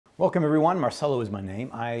Welcome everyone, Marcelo is my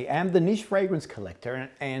name. I am the niche fragrance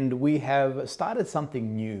collector and we have started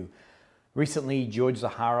something new. Recently, George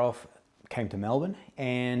Zaharoff came to Melbourne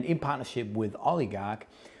and in partnership with Oligarch,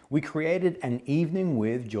 we created an evening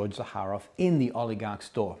with George Zaharoff in the Oligarch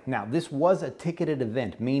store. Now, this was a ticketed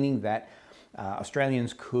event, meaning that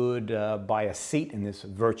Australians could buy a seat in this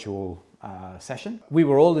virtual session. We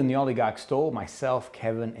were all in the Oligarch store, myself,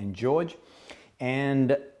 Kevin and George,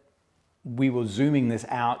 and we were zooming this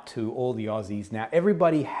out to all the Aussies. Now,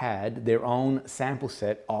 everybody had their own sample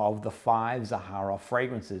set of the 5 Zaharoff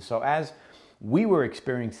fragrances. So as we were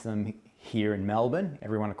experiencing them here in Melbourne,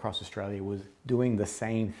 everyone across Australia was doing the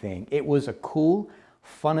same thing. It was a cool,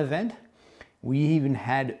 fun event. We even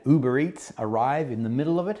had Uber Eats arrive in the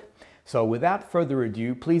middle of it. So without further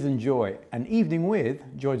ado, please enjoy an evening with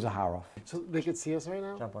George Zaharoff. So they could see us right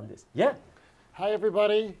now? Jump on this. Yeah. Hi,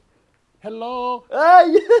 everybody. Hello.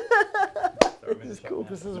 Hey. This is cool.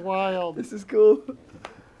 This is wild. This is cool.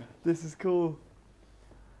 This is cool.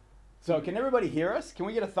 So can everybody hear us? Can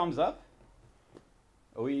we get a thumbs up?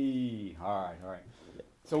 All right.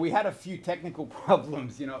 So we had a few technical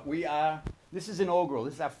problems. You know, this is inaugural.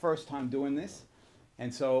 This is our first time doing this.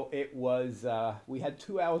 And so it was, we had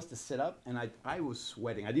 2 hours to set up and I was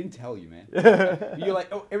sweating. I didn't tell you, man. You're like,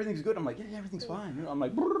 oh, everything's good. I'm like, yeah, everything's fine. You know, I'm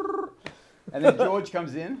like, brrr. And then George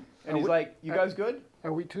comes in and he's like, you guys good?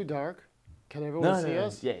 Are we too dark? Can everyone see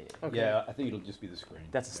us? Yeah. Okay. Yeah, I think it'll just be the screen.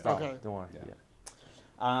 That's a start. Okay. Don't worry.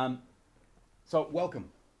 Yeah. So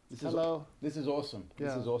welcome. Hello. This is awesome.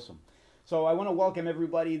 This Yeah. is awesome. So I want to welcome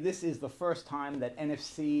everybody. This is the first time that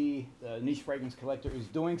NFC, the Niche Fragrance Collector, is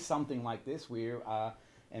doing something like this. We're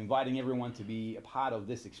inviting everyone to be a part of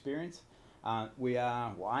this experience. I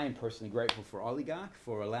am personally grateful for Oligarch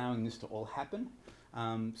for allowing this to all happen.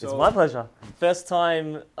 It's my pleasure. First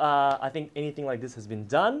time I think anything like this has been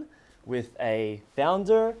done with a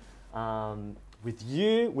founder, with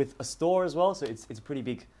you, with a store as well. So it's a pretty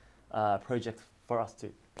big project for us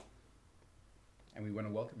too. And we want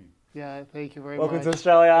to welcome you. Yeah, thank you very Welcome much. to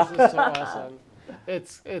Australia. This is so awesome.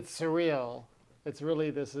 It's surreal. It's really,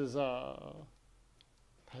 this is, hi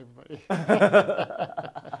everybody.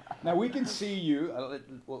 Now we can see you.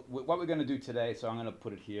 What we're going to do today, so I'm going to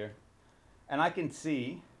put it here. And I can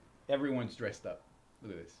see everyone's dressed up.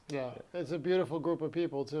 Look at this. Yeah, it's a beautiful group of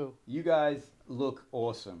people too. You guys look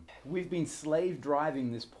awesome. We've been slave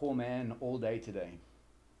driving this poor man all day today.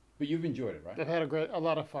 But you've enjoyed it, right? I've had a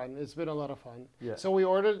lot of fun. It's been a lot of fun. Yeah. So we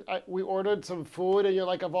ordered some food, and you're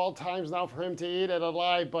like, of all times now for him to eat at a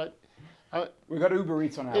lie, but We got Uber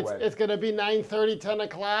Eats on our way. it's going to be 9:30, 10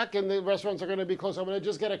 o'clock, and the restaurants are going to be closed. I'm going to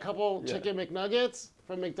just get a couple Yeah. chicken McNuggets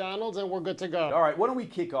from McDonald's, and we're good to go. All right, why don't we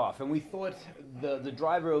kick off? And we thought the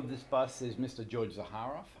driver of this bus is Mr. George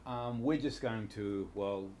Zaharoff. We're just going to,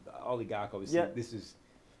 well, Oligarch, obviously, Yeah. this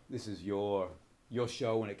is your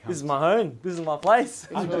show when it comes This is my home. This is my place.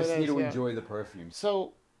 I'm really just here to nice, yeah. enjoy the perfumes.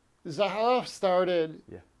 So Zaharoff started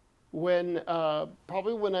Yeah. when,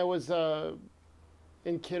 probably when I was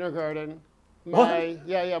in kindergarten. What?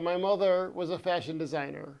 My mother was a fashion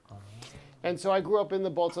designer. And so I grew up in the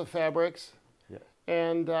bolts of fabrics. Yeah.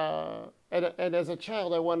 And as a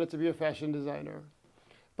child, I wanted to be a fashion designer.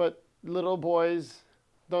 But little boys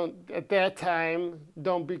at that time,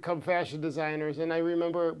 don't become fashion designers. And I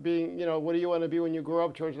remember being, what do you want to be when you grow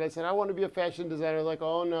up, George? And I said, I want to be a fashion designer. Like,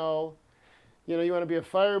 oh no, you want to be a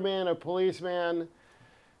fireman, a policeman.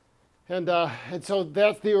 And so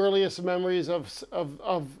that's the earliest memories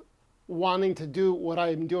of wanting to do what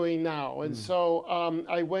I'm doing now. And so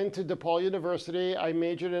I went to DePaul University. I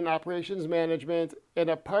majored in operations management. And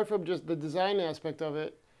apart from just the design aspect of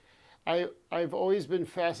it, I've always been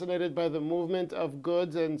fascinated by the movement of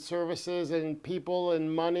goods and services and people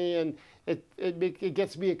and money, and it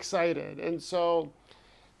gets me excited. And so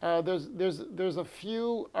there's a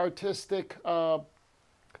few artistic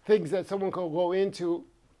things that someone can go into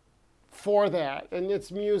for that, and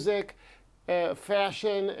it's music,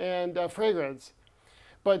 fashion, and fragrance.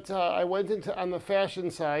 But I went on the fashion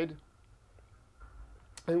side.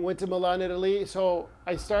 I went to Milan, Italy. So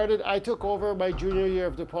I took over my junior year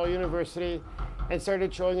of DePaul University and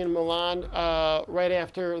started showing in Milan right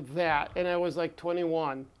after that. And I was like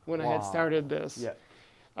 21 when I had started this. Yeah.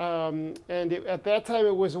 At that time,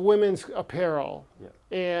 it was women's apparel. Yeah.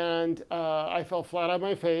 And I fell flat on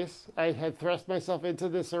my face. I had thrust myself into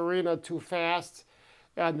this arena too fast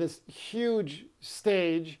on this huge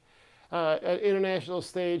stage. An international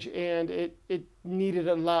stage, and it needed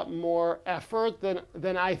a lot more effort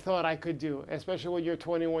than I thought I could do, especially when you're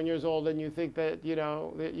 21 years old and you think that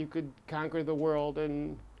that you could conquer the world,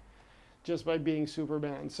 and just by being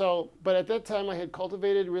Superman. So, but at that time I had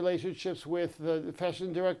cultivated relationships with the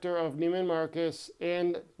fashion director of Neiman Marcus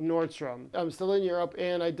and Nordstrom. I'm still in Europe,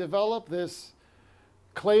 and I developed this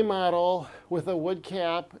clay model with a wood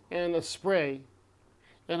cap and a spray.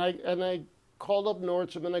 And I called up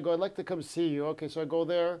Nordstrom and I go, I'd like to come see you. Okay, so I go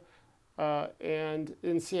there and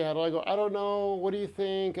in Seattle, I go, I don't know, what do you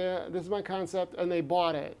think? This is my concept, and they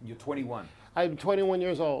bought it. You're 21. I'm 21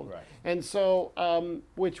 years old. Right. And so,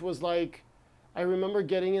 which was like, I remember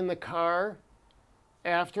getting in the car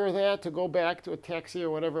after that to go back to a taxi or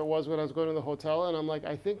whatever it was when I was going to the hotel, and I'm like,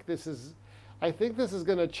 I think this is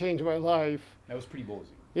going to change my life. That was pretty ballsy.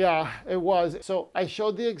 Yeah, it was. So I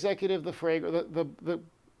showed the executive the fragrance,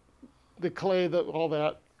 the clay, all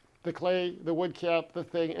that, the clay, the wood cap, the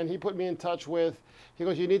thing, and he put me in touch with. He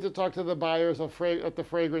goes, you need to talk to the buyers at the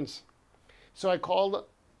fragrance. So I called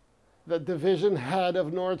the division head of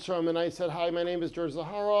Nordstrom, and I said, hi, my name is George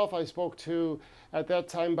Zaharoff. I spoke to, at that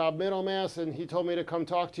time, Bob Middlemass, and he told me to come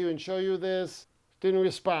talk to you and show you this. Didn't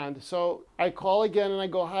respond. So I call again, and I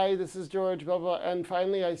go, hi, this is George, blah, blah. And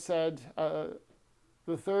finally I said,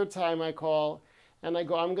 the third time I call, and I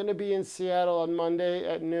go, I'm going to be in Seattle on Monday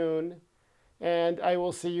at noon, and I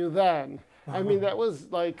will see you then. I mean, that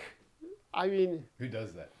was like, I mean. Who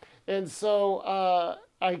does that? And so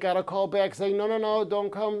I got a call back saying, no,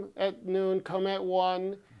 don't come at noon, come at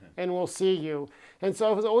 1, and we'll see you. And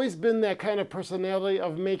so I've always been that kind of personality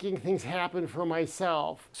of making things happen for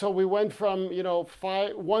myself. So we went from,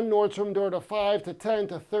 one Nordstrom door to 5 to 10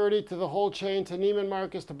 to 30 to the whole chain to Neiman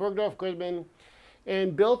Marcus to Bergdorf Goodman,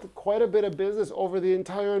 and built quite a bit of business over the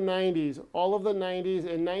entire 90s, all of the 90s.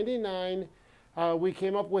 In 99, we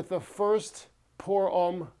came up with the first pour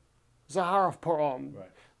homme, Zaharoff pour homme.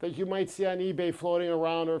 Right. That you might see on eBay floating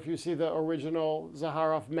around, or if you see the original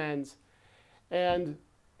Zaharoff men's. And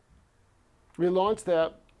we launched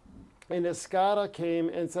that, and Escada came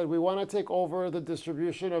and said, we want to take over the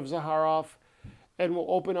distribution of Zaharoff, and we'll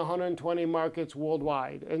open 120 markets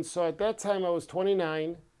worldwide. And so at that time I was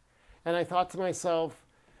 29, and I thought to myself,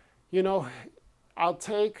 I'll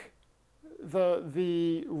take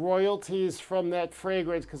the royalties from that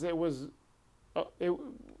fragrance, because it was,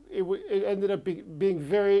 it ended up being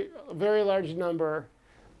very, very large number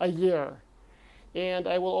a year. And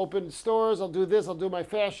I will open stores, I'll do this, I'll do my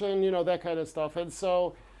fashion, that kind of stuff. And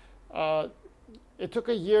so it took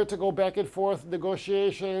a year to go back and forth,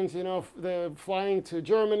 negotiations, the flying to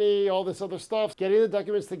Germany, all this other stuff, getting the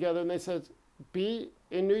documents together. And they said, be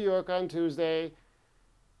in New York on Tuesday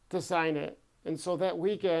to sign it. And so that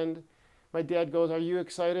weekend, my dad goes, are you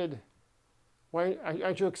excited? Why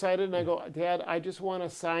aren't you excited? And I go, Dad, I just want to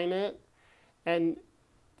sign it and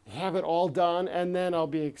have it all done, and then I'll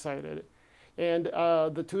be excited. And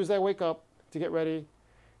the Tuesday I wake up to get ready,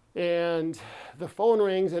 and the phone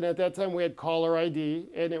rings, and at that time we had caller ID,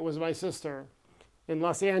 and it was my sister in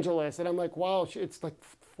Los Angeles. And I'm like, wow, it's like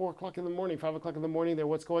 4 o'clock in the morning, 5 o'clock in the morning there,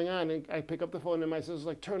 what's going on? And I pick up the phone, and my sister's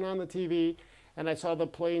like, turn on the TV. And I saw the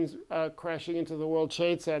planes crashing into the World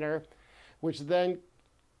Trade Center, which then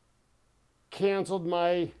canceled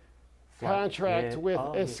my contract with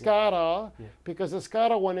Escada, because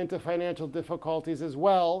Escada went into financial difficulties as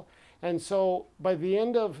well. And so by the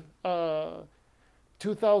end of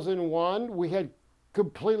 2001, we had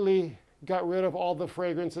completely got rid of all the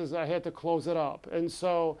fragrances. I had to close it up. And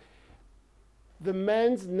so the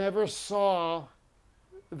men's never saw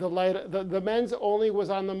the light. The men's only was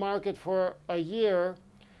on the market for a year,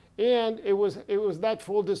 and it was not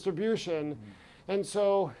full distribution. And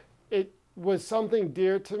so it was something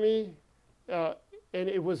dear to me, and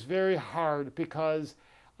it was very hard, because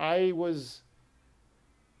I was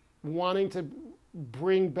wanting to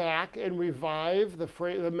bring back and revive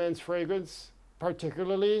the men's fragrance,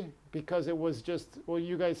 particularly because it was just, well,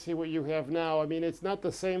 you guys see what you have now. I mean, it's not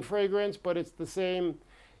the same fragrance, but it's the same,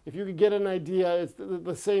 if you could get an idea, it's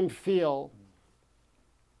the same feel.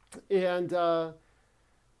 And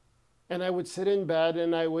I would sit in bed,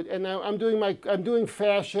 and I'm doing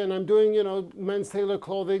fashion, I'm doing, men's tailored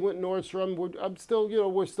clothing with Nordstrom.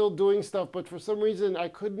 We're still doing stuff, but for some reason I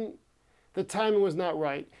couldn't, the timing was not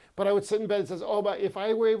right. But I would sit in bed and say, oh, but if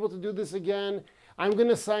I were able to do this again, I'm going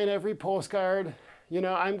to sign every postcard.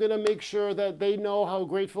 I'm going to make sure that they know how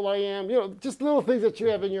grateful I am. Just little things that you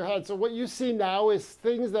have in your head. So what you see now is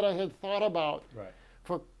things that I had thought about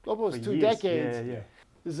for almost 2 decades. Yeah.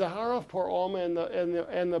 Zaharoff Pour Homme and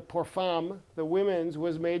the Pour Femme, the women's,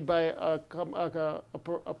 was made by a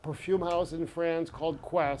perfume house in France called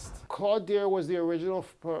Quest. Claude Deer was the original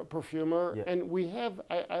perfumer, Yeah. and we have,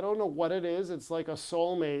 I don't know what it is, it's like a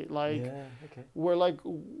soulmate, like, Yeah, okay. we're like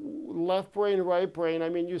left brain, right brain. I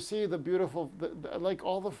mean, you see the beautiful, like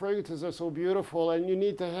all the fragrances are so beautiful, and you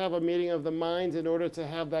need to have a meeting of the minds in order to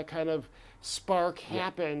have that kind of spark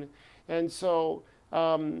happen. And so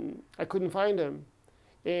I couldn't find him.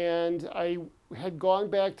 And I had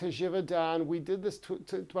gone back to Givaudan. We did this to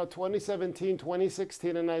about 2017,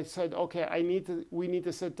 2016, and I said, okay, we need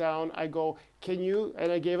to sit down. I go, can you,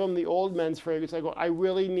 and I gave them the old men's fragrance. I go, I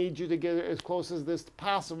really need you to get it as close as this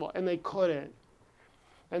possible. And they couldn't.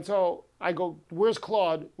 And so I go, where's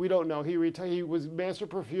Claude? We don't know. He retired. He was master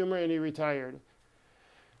perfumer and he retired.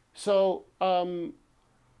 So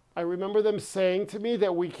I remember them saying to me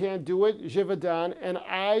that we can't do it, Givaudan, and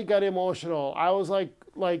I got emotional. I was like,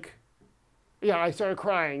 yeah, I started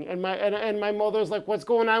crying, and my mother's like, "What's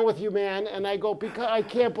going on with you, man?" And I go, "Because I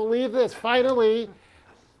can't believe this. Finally,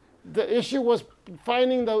 the issue was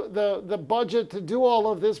finding the budget to do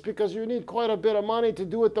all of this because you need quite a bit of money to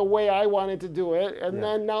do it the way I wanted to do it, and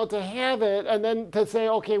then now to have it, and then to say,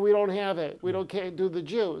 okay, we don't have it, can't do the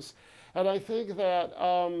juice." And I think that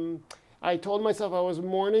I told myself I was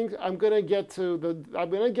mourning. I'm gonna get to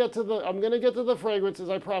the fragrances.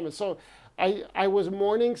 I promise. So I was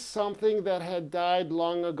mourning something that had died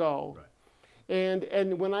long ago, and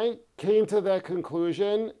when I came to that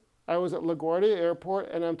conclusion, I was at LaGuardia Airport,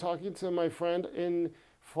 and I'm talking to my friend in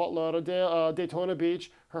Fort Lauderdale, Daytona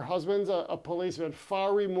Beach. Her husband's a policeman,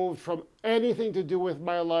 far removed from anything to do with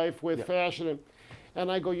my life, with fashion.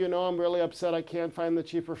 And I go, I'm really upset. I can't find the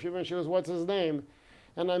chief perfumer. And she goes, what's his name?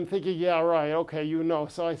 And I'm thinking, yeah, right, okay,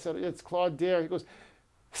 So I said, it's Claude Deer. He goes,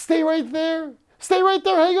 stay right there. Stay right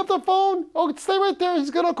there. Hang up the phone. Oh, stay right there. He's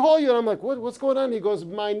going to call you. And I'm like, what's going on? He goes,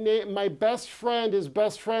 my best friend is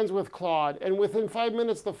best friends with Claude. And within 5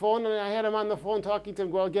 minutes, the phone, and I had him on the phone talking to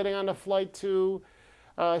him while getting on a flight to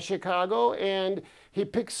Chicago. And he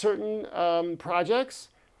picked certain projects.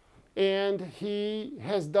 And he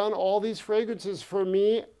has done all these fragrances for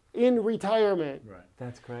me in retirement. Right.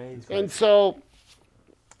 That's crazy. And so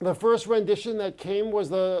the first rendition that came was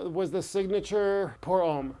the signature Pour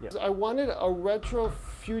Homme. Yeah. I wanted a retro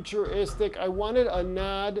futuristic. I wanted a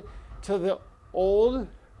nod to the old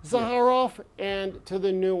Zaharoff and to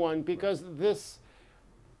the new one, because this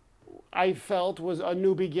I felt was a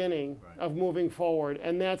new beginning of moving forward.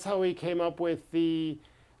 And that's how he came up with the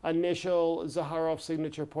initial Zaharoff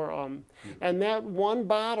signature Pour Homme. And that one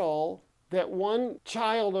bottle, that one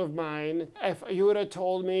child of mine, if you would have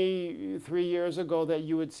told me 3 years ago that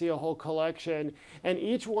you would see a whole collection, and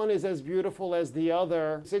each one is as beautiful as the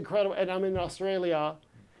other, it's incredible. And I'm in Australia,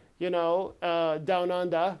 down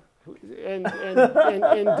under,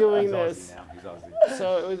 and doing this. He's Aussie.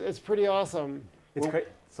 So it's pretty awesome. It's great.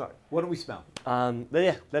 Sorry. What do we smell? But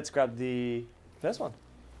yeah, let's grab the first one.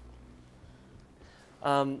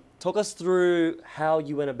 Talk us through how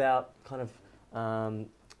you went about kind of,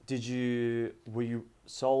 were you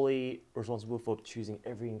solely responsible for choosing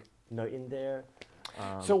every note in there?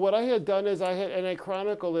 So what I had done is I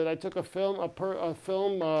chronicled it. I took a film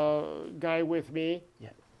guy with me,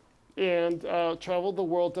 and traveled the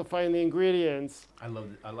world to find the ingredients. I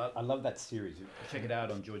love that series. Check it out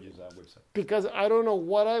on George's website. Because I don't know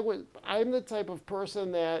what I'm the type of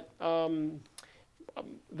person that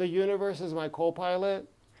the universe is my co-pilot,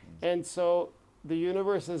 and so the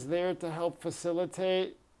universe is there to help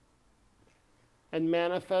facilitate and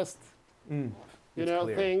manifest,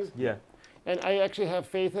 things. Yeah. And I actually have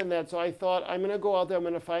faith in that. So I thought, I'm going to go out there, I'm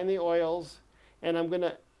going to find the oils, and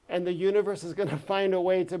the universe is going to find a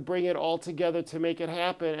way to bring it all together to make it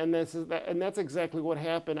happen. And that's exactly what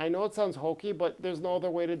happened. I know it sounds hokey, but there's no other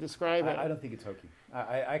way to describe it. I don't think it's hokey.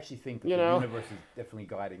 I actually think that the universe is definitely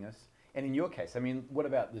guiding us. And in your case, I mean, what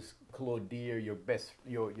about this Claude Deer, your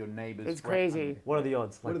neighbor's? It's crazy. What are the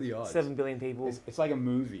odds? What are the odds? 7 billion people. It's like a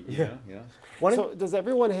movie. Yeah. So does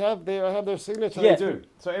everyone have their signature? Yeah, they do.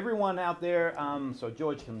 So everyone out there, so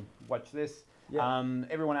George can watch this. Yeah.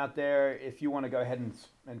 Everyone out there, if you want to go ahead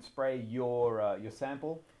and spray your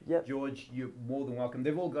sample, George, you're more than welcome.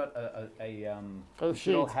 They've all got a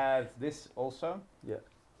sheet. They'll have this also. Yeah.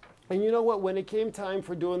 And you know what? When it came time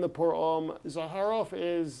for doing the Pour Homme, Zaharoff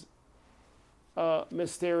is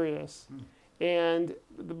mysterious, and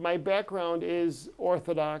my background is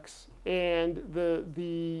Orthodox, and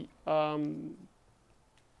the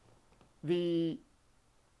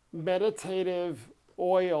meditative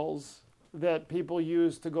oils that people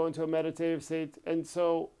use to go into a meditative state, and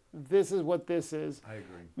so this is what this is. I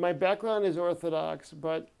agree. My background is Orthodox,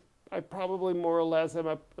 but I probably more or less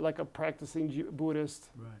am like a practicing Buddhist,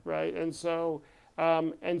 right? And so,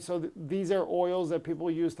 these are oils that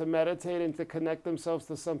people use to meditate and to connect themselves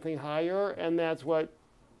to something higher, and that's what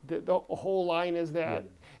the whole line is that. Yeah.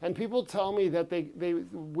 And people tell me that they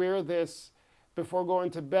wear this before going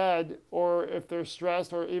to bed, or if they're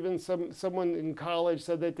stressed, or even someone in college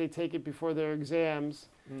said that they take it before their exams.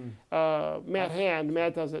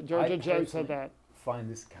 Matt does it. Georgia Jen said that. Find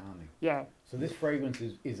this calming. Yeah. So this fragrance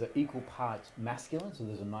is an equal parts masculine, so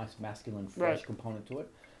there's a nice masculine fresh component to it,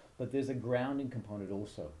 but there's a grounding component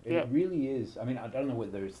also. It really is. I mean, I don't know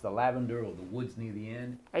whether it's the lavender or the woods near the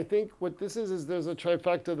end. I think what this is there's a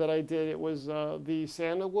trifecta that I did. It was the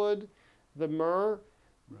sandalwood, the myrrh,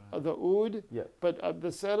 the oud, but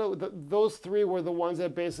the those three were the ones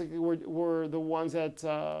that basically were the ones that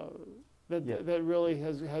that really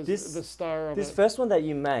has the star of it. This first one that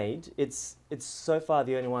you made, it's so far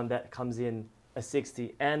the only one that comes in a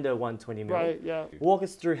 60 and a 120 ml. Right, yeah. Walk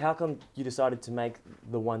us through how come you decided to make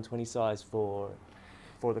the 120 size for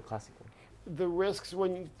the classical. The risks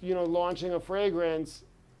when launching a fragrance,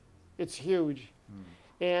 it's huge,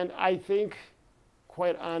 and I think,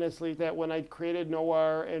 quite honestly, that when I created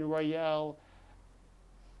Noir and Royale,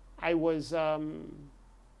 I was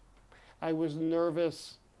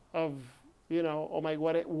nervous of, oh my,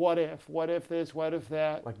 what if this, what if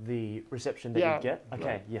that? Like the reception that you get?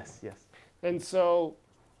 Okay, yes. And so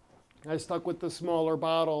I stuck with the smaller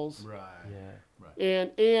bottles. Right. Yeah.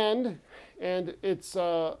 And it's,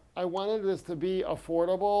 I wanted this to be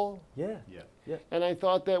affordable. Yeah. And I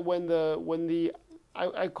thought that when the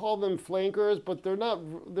I call them flankers, but they're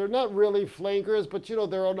not really flankers, but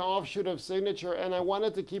they're an offshoot of Signature, and I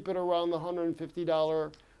wanted to keep it around the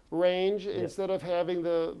 $150 range instead of having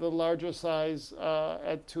the larger size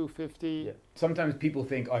at $250. Yeah. Sometimes people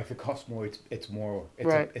think, if it costs more, it's more,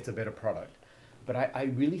 it's a better product. But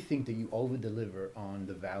I really think that you over deliver on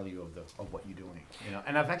the value of what you're doing.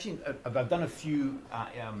 And I've done a few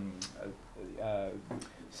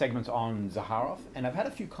segments on Zaharoff, and I've had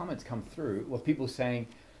a few comments come through with people saying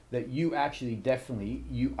that you actually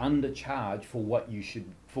you undercharge for what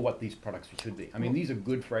these products should be. I mean, these are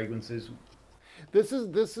good fragrances.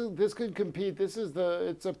 This could compete.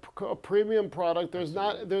 It's a premium product. There's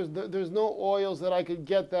no oils that I could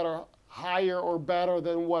get that are higher or better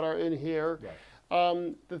than what are in here. Right.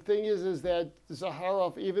 The thing is that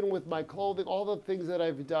Zaharoff, even with my clothing, all the things that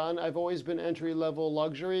I've done, I've always been entry-level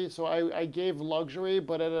luxury. So I gave luxury,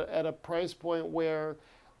 but at a price point where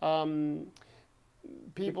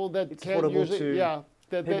people that it's can't usually,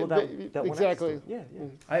 exactly. Yeah.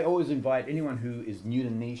 I always invite anyone who is new to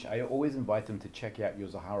niche. I always invite them to check out your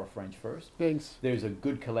Zaharoff range first. Thanks. There's a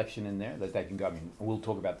good collection in there that they can go. I mean, we'll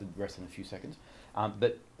talk about the rest in a few seconds.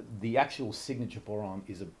 But the actual Signature Pour Homme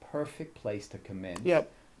is a perfect place to commence.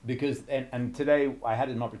 Yep. Because and today I had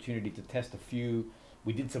an opportunity to test a few.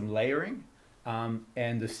 We did some layering,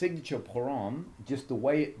 and the Signature Pour Homme, just the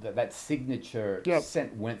way that signature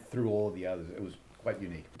scent went through all the others, it was quite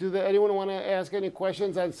unique. Anyone want to ask any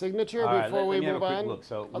questions on Signature before we move on? Look.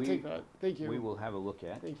 So I'll take that. Thank you. We will have a look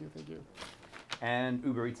at. Thank you. And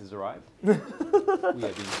Uber Eats has arrived. We are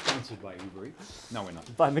being sponsored by Uber Eats. No, we're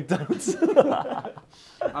not. By McDonald's.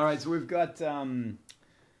 All right, so we've got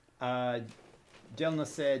Jelna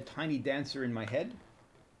said, "Tiny dancer in my head."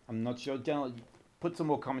 I'm not sure. Jelna, put some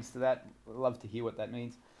more comments to that. I'd love to hear what that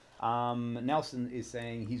means. Nelson is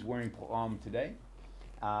saying he's wearing Pour Homme today.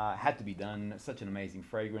 Had to be done. Such an amazing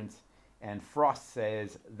fragrance. And Frost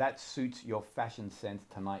says, that suits your fashion sense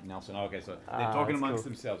tonight, Nelson. Okay, so they're talking amongst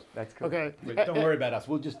themselves. That's cool. Okay. But don't worry about us.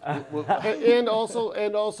 We'll just... and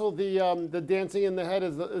also the dancing in the head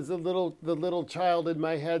is the little child in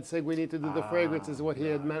my head saying we need to do the fragrance is what he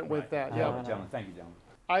had meant with that. Yeah. Gentlemen, thank you, gentlemen.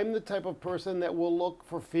 I'm the type of person that will look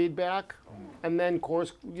for feedback and then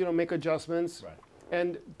course, make adjustments. Right.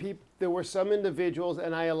 And there were some individuals,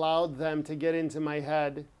 and I allowed them to get into my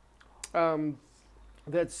head,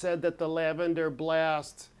 that said that the Lavender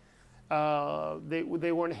Blast,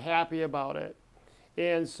 they weren't happy about it,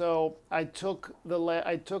 and so I took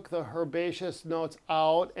the herbaceous notes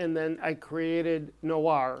out, and then I created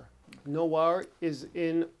Noir. Noir is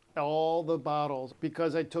in all the bottles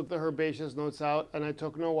because I took the herbaceous notes out and I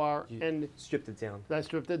took Noir and stripped it down. I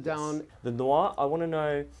stripped it down. Yes. The Noir, I want to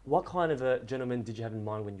know, what kind of a gentleman did you have in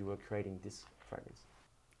mind when you were creating this fragrance?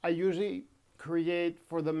 I usually create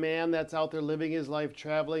for the man that's out there living his life,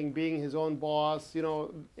 traveling, being his own boss,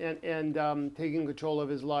 and taking control of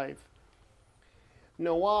his life.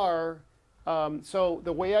 Noir, so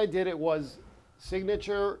the way I did it was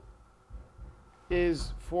Signature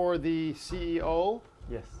is for the CEO,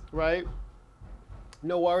 Yes. right?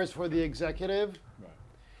 Noir is for the executive,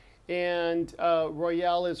 and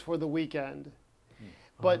Royale is for the weekend.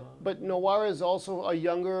 But Noir is also a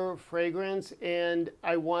younger fragrance, and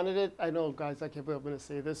I wanted it. I know, guys, I can't believe I'm going to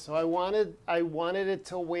say this. So I wanted it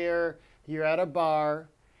to where you're at a bar,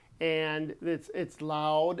 and it's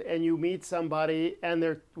loud, and you meet somebody, and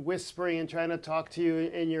they're whispering and trying to talk to you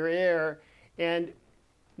in your ear, and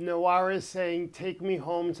Noir is saying, "Take me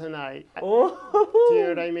home tonight." Oh. Do you know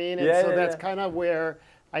what I mean? And Yeah, so yeah, that's yeah. kind of where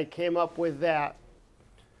I came up with that.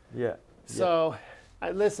 Yeah. So,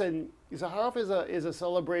 listen, Zaharoff is a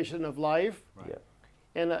celebration of life, Yeah.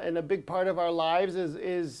 and a big part of our lives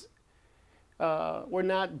is we're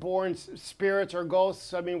not born spirits or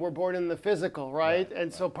ghosts. I mean, we're born in the physical, right?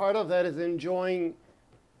 And so part of that is enjoying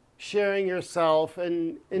sharing yourself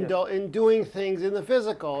and in doing things in the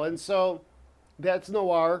physical. And so that's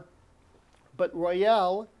Noir. But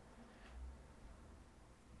Royale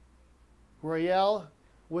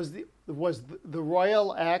was the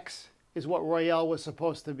Royal X is what Royale was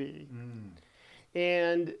supposed to be.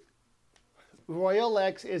 And Royal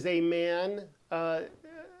X is a man,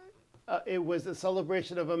 it was a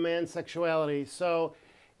celebration of a man's sexuality. So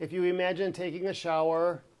if you imagine taking a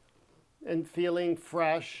shower and feeling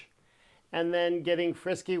fresh and then getting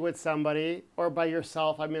frisky with somebody or by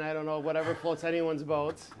yourself, I mean, I don't know, whatever floats anyone's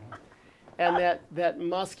boats. And that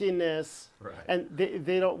muskiness, and they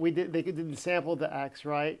didn't sample the X,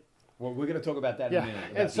 right? Well, we're going to talk about that in a minute.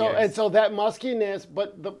 And so that muskiness,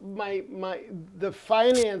 but the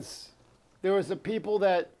finance, there was the people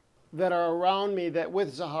that are around me that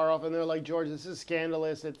with Zaharoff, and they're like, George, this is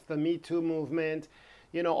scandalous. It's the Me Too movement,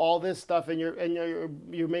 you know, all this stuff, and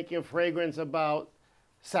you're making a fragrance about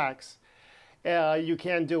sex. You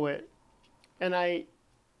can't do it. And I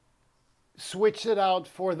switched it out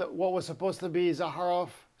for what was supposed to be Zaharoff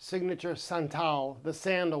signature Santal, the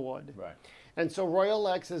sandalwood. Right. And so Royal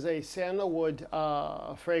X is a sandalwood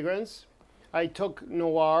fragrance. I took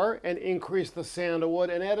Noir and increased the sandalwood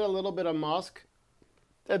and added a little bit of musk.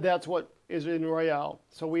 And that's what is in Royale.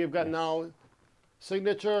 So we have got now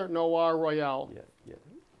signature, Noir, Royale. Yeah. Yeah.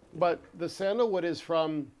 But the sandalwood is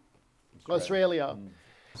from Australia.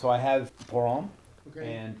 So I have Pour Homme,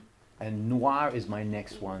 Okay. and Noir is my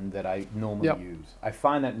next one that I normally use. I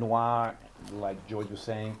find that Noir, like George was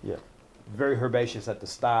saying, very herbaceous at the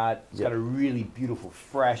start. It's got a really beautiful,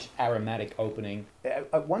 fresh, aromatic opening.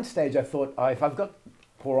 At one stage, I thought, if I've got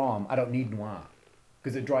Pour Homme, I don't need Noir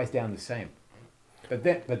because it dries down the same. But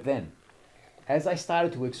then, as I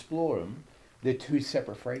started to explore them, they're two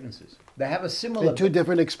separate fragrances. They have a similar... They're two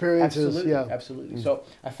different experiences. Absolutely, absolutely. So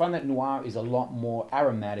I find that Noir is a lot more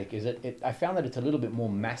aromatic. I found that it's a little bit more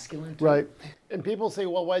masculine too. Right. And people say,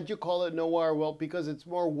 well, why'd you call it Noir? Well, because it's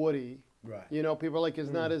more woody. Right. You know, people are like,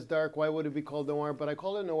 it's not as dark. Why would it be called Noir? But I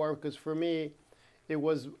call it Noir because for me, it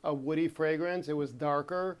was a woody fragrance. It was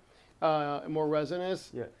darker, more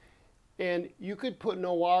resinous. Yeah. And you could put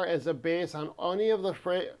Noir as a base on any of the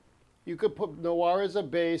you could put Noir as a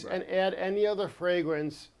base and add any other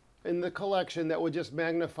fragrance in the collection that would just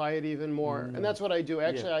magnify it even more. And that's what I do.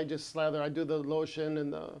 Actually, I just slather. I do the lotion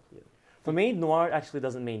and the... For me, Noir actually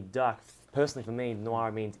doesn't mean dark. Personally, for me,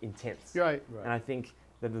 Noir means intense. Right. And I think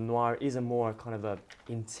that the Noir is a more kind of a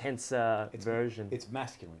intenser version. It's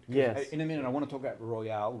masculine. Yes. In a minute, I want to talk about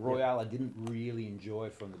Royale. Royale, I didn't really enjoy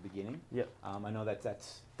from the beginning. Yep. I know that's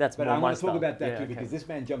But I more my want to talk style. about that Yeah, too okay. because this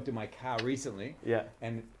man jumped in my car recently. Yeah.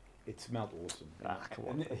 And it smelled awesome. Come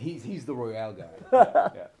on. And he's the Royale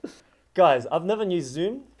guy. Guys, I've never used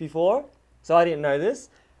Zoom before, so I didn't know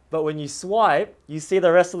this. But when you swipe, you see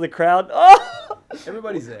the rest of the crowd. Oh!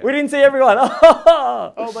 Everybody's there. We didn't see everyone.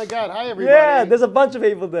 Oh my God! Hi everybody. Yeah, there's a bunch of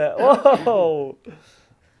people there. Whoa.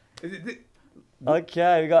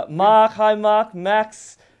 Okay, we got Mark. Hi, Mark.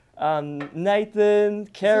 Max, Nathan,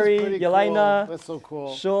 Kerry, This is pretty Yelena, cool. That's so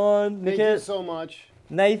cool. Sean, Thank you Niket, so much.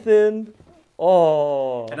 Nathan.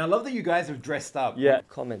 Oh. And I love that you guys have dressed up. Yeah.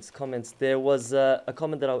 Comments. There was a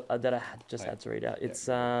comment that I just had to read out. It's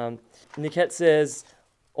Niket says,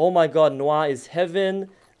 "Oh my God, Noir is heaven."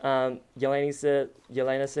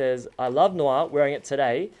 Yelena says, "I love Noir. Wearing it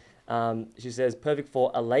today." She says, "Perfect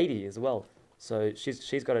for a lady as well." So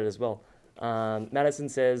she's got it as well. Madison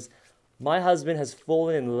says, "My husband has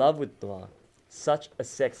fallen in love with Noir. Such a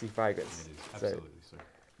sexy fragrance." It is, absolutely, sir.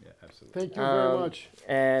 Yeah, absolutely. Thank you very much.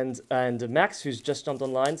 And Max, who's just jumped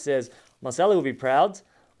online, says, "Marcella will be proud.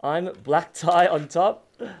 I'm black tie on top,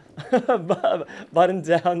 button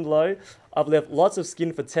down low. I've left lots of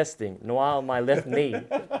skin for testing. Noir on my left knee."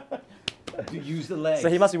 use the legs. So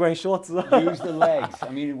he must be wearing shorts. Use the legs. I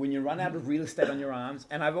mean, when you run out of real estate on your arms,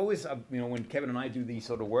 and I've always, when Kevin and I do these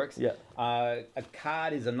sort of works, a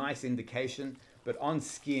card is a nice indication, but on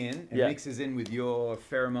skin, it mixes in with your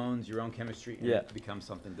pheromones, your own chemistry, and it becomes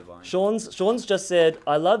something divine. Sean's just said,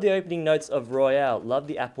 I love the opening notes of Royale. Love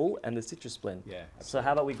the apple and the citrus blend. Yeah. So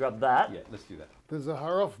how about we grab that? Yeah, let's do that. The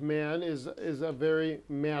Zaharoff man is a very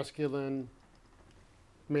masculine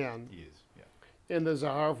man. He is, yeah. And the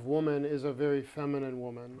Zaharoff woman is a very feminine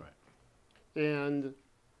woman. Right. And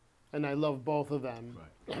I love both of them.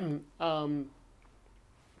 Right.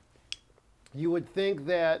 You would think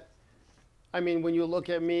that, I mean, when you look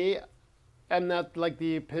at me, I'm not like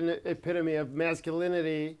the epitome of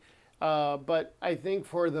masculinity, but I think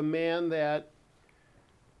for the man that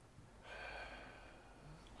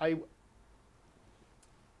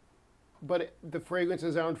but the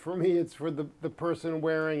fragrances aren't for me, it's for the person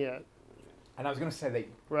wearing it. And I was going to say that,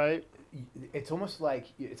 right? It's almost like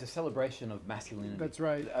it's a celebration of masculinity. That's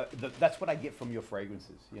right. That's what I get from your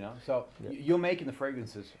fragrances, So you're making the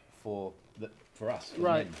fragrances for us, for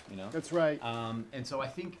right? Men, That's right. And so I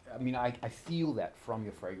think, I feel that from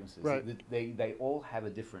your fragrances. Right. They all have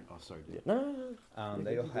a different. Oh, sorry. Dude. No.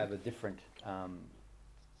 They all have a different, and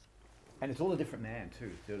it's all a different man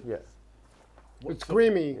too. Yeah. It's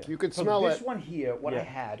creamy. You could smell this it. one here, what I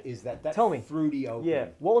had is that Tell me. fruity opening. Yeah.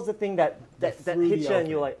 What was the thing that hit you and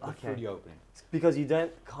you're like, The okay. fruity opening. Because you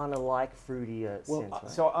don't kind of like fruity scents, right?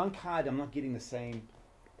 So on card, I'm not getting the same.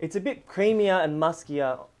 It's a bit creamier and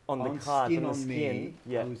muskier on the card skin than the on skin. me.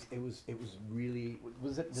 Yeah. It was really.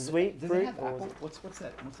 Was it Sweet Does fruit, it have or apple? was What's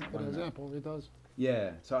that? What's that It one has there? apple. It does.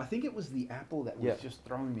 Yeah. So I think it was the apple that was just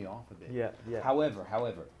throwing me off a bit. Yeah. However,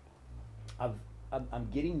 I'm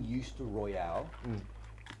getting used to Royale.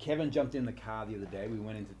 Kevin jumped in the car the other day. We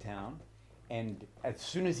went into town, and as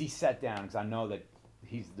soon as he sat down, because I know that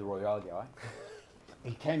he's the Royale guy,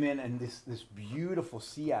 he came in and this beautiful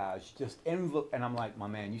sillage just enveloped, and I'm like, my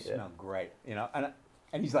man, you smell great, and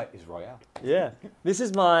he's like, it's Royale. Yeah. This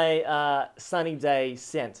is my sunny day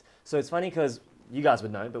scent. So it's funny because you guys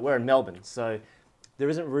would know, but we're in Melbourne, so there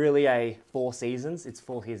isn't really a 4 seasons. It's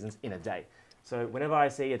 4 seasons in a day. So whenever I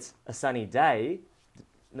see it's a sunny day,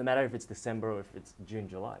 no matter if it's December or if it's June,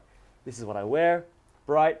 July, this is what I wear.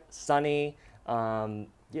 Bright, sunny.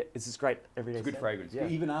 It's just great every day. It's a good fragrance. Yeah.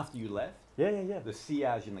 Even after you left, the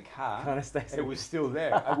sillage in the car, kind of stays. it was still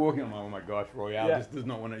there. I walk in, I'm like, oh my gosh, Royale just does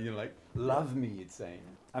not want to, love me, it's saying.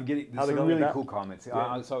 I'm getting some really cool comments.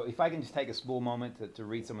 Yeah. So if I can just take a small moment to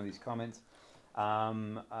read some of these comments.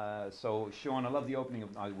 So Sean, I love the opening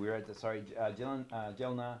of,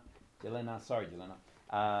 Jelena.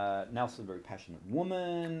 Nelson, very passionate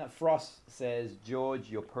woman. Frost says, George,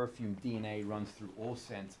 your perfume DNA runs through all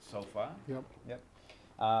scents so far. Yep.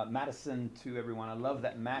 Madison, to everyone, I love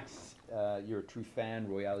that. Max, you're a true fan.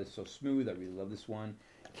 Royale is so smooth. I really love this one.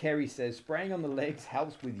 Kerry says, spraying on the legs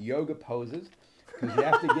helps with yoga poses because you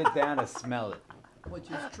have to get down to smell it.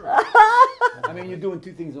 Which is true. I mean, you're doing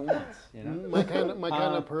 2 things at once, My kind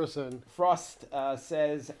of person. Frost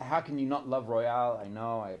says, how can you not love Royale? I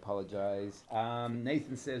know, I apologize.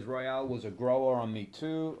 Nathan says, Royale was a grower on me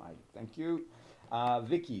too. Thank you.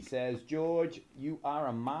 Vicky says, George, you are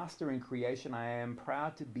a master in creation. I am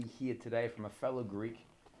proud to be here today from a fellow Greek.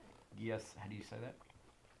 Yes, how do you say that?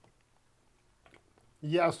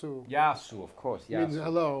 Yasu. Yasu, of course. Yasu. Means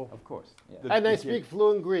hello. Of course. Yeah. And I speak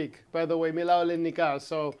fluent Greek, by the way. Milao Lenika.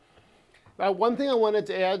 So one thing I wanted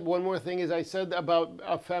to add, one more thing, is I said about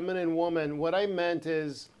a feminine woman. What I meant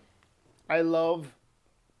is I love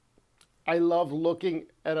looking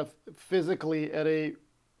at physically at a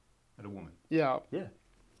woman. Yeah. Yeah.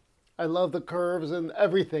 I love the curves and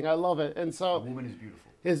everything. I love it. And so A woman is beautiful.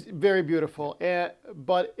 Is very beautiful,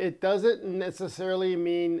 but it doesn't necessarily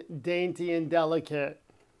mean dainty and delicate.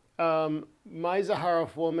 My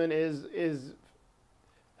Zaharoff woman is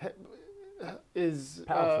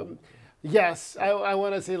powerful. Yes, I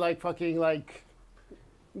want to say like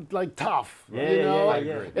tough, Yeah, I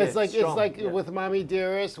agree. It's like strong, with Mommy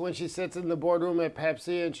Dearest when she sits in the boardroom at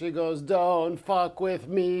Pepsi and she goes, "Don't fuck with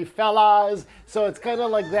me, fellas." So it's kind of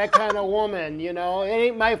like that kind of woman, It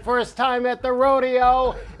ain't my first time at the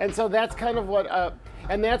rodeo, and so that's kind of what.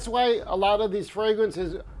 And that's why a lot of these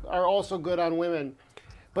fragrances are also good on women.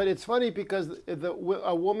 But it's funny because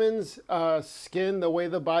a woman's skin, the way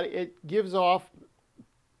the body, it gives off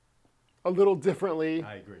a little differently.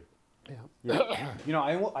 I agree. Yeah.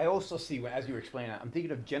 I also see, as you were explaining, I'm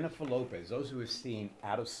thinking of Jennifer Lopez. Those who have seen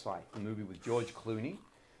Out of Sight, the movie with George Clooney,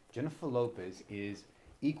 Jennifer Lopez is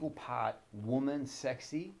equal part woman,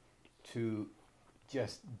 sexy, to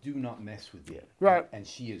just do not mess with it. Right. And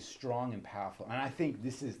she is strong and powerful. And I think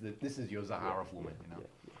this is your Zaharoff woman, you know.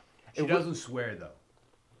 She doesn't swear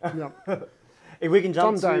though. Yeah. If we can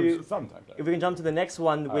jump Sometimes. if we can jump to the next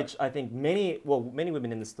one, which I think many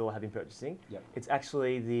women in the store have been purchasing. Yep. It's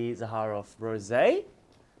actually the Zaharoff Rosé.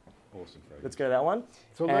 Awesome fragrance. Let's go to that one.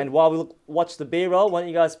 So and while we watch the B-roll, why don't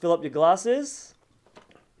you guys fill up your glasses?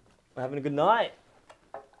 We're having a good night.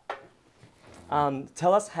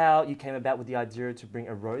 Tell us how you came about with the idea to bring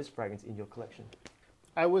a rose fragrance in your collection.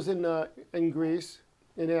 I was in Greece,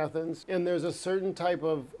 in Athens, and there's a certain type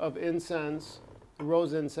of incense,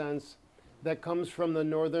 rose incense, that comes from the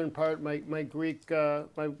northern part. My Greek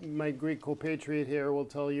compatriot here will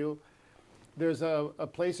tell you. There's a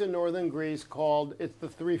place in northern Greece called, it's the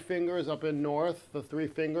Three Fingers up in north, the Three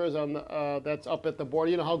Fingers on the, that's up at the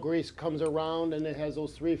border. You know how Greece comes around and it has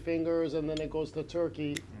those three fingers and then it goes to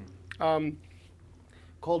Turkey,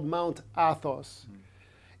 called Mount Athos.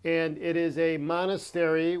 And it is a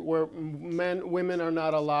monastery where women are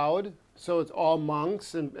not allowed. So it's all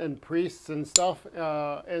monks and priests and stuff.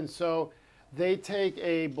 And so they take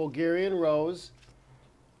a Bulgarian rose,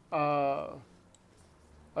 a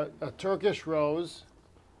Turkish rose.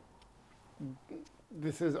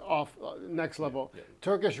 This is off next level. Yeah.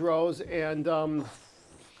 Turkish rose and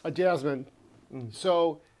a jasmine.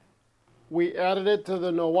 So we added it to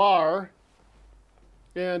the noir,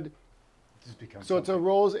 and so it's a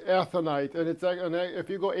rose athonite, and it's like, if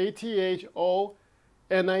you go ATHONITE,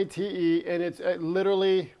 and it's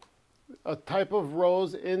literally a type of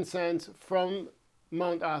rose incense from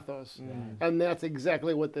Mount Athos, and that's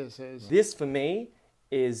exactly what this is. This for me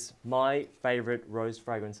is my favorite rose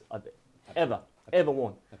fragrance I've ever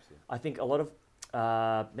worn. Absolutely. I think a lot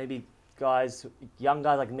of maybe guys, young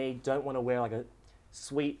guys like me, don't want to wear like a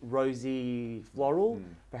sweet, rosy floral.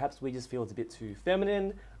 Perhaps we just feel it's a bit too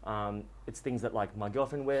feminine. It's things that like my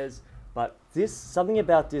girlfriend wears. But something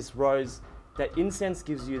about this rose, that incense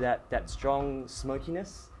gives you that strong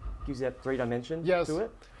smokiness, gives you that 3-dimension to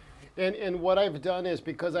it. And what I've done is,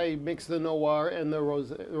 because I mix the noir and the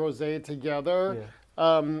rosé together,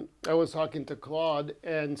 I was talking to Claude,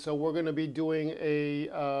 and so we're going to be doing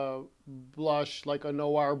a blush, like a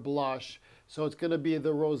noir blush. So it's going to be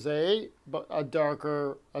the rosé, but a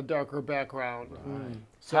darker background. Right.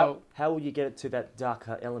 So how will you get it to that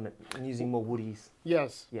darker element and using more woodies?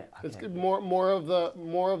 Yes. Yeah. Okay. It's more of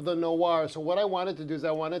the noir. So what I wanted to do is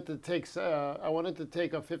I wanted to take a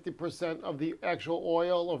 50% of the actual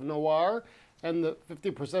oil of noir and the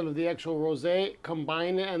 50% of the actual rosé,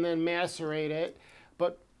 combine it and then macerate it.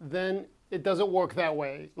 But then it doesn't work that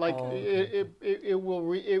way. Like it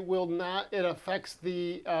will not. It affects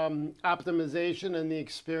the optimization and the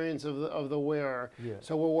experience of the wearer. Yeah.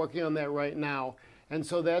 So we're working on that right now. And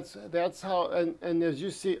so that's how. And as you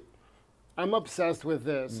see, I'm obsessed with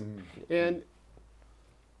this, and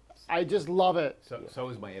I just love it. So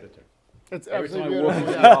is my editor. It's every absolutely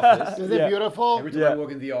time I walk beautiful. into the office, Is it beautiful? Every time I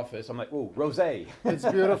walk into the office, I'm like, oh, rosé. It's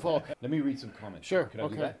beautiful. Let me read some comments. Sure. Can I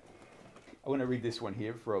do that? I want to read this one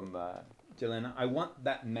here from Jelena. I want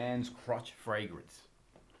that man's crotch fragrance.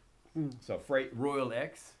 So Royal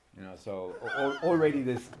X, you know. So already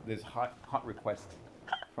this hot request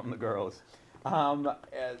from the girls.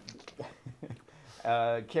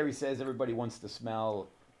 Kerry says everybody wants to smell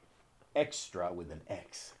extra with an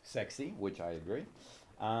X, sexy, which I agree.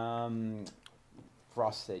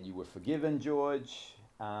 Frost said you were forgiven, George.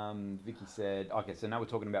 Vicky said, okay, so now we're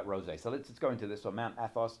talking about rosé. So let's go into this one, Mount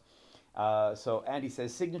Athos. So Andy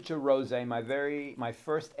says, signature rosé, my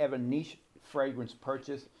first ever niche fragrance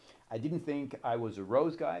purchase. I didn't think I was a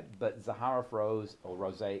rose guy, but Zaharoff Rose or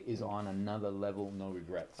Rosé is on another level, no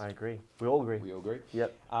regrets. I agree. We all agree. We all agree?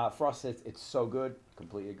 Yep. Frost says, it's so good.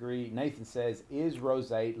 Completely agree. Nathan says, is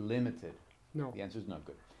Rosé limited? No. The answer is no.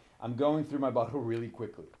 Good. I'm going through my bottle really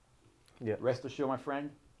quickly. Yeah. Rest assured, my friend,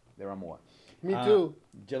 there are more. Me too.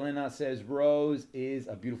 Jelena says, rose is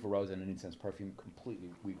a beautiful rose and an incense perfume.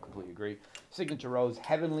 We completely agree. Signature rose,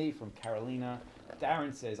 heavenly, from Carolina.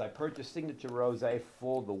 Darren says, I purchased signature rosé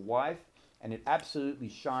for the wife, and it absolutely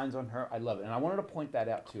shines on her. I love it. And I wanted to point that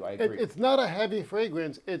out, too. I agree. It's not a heavy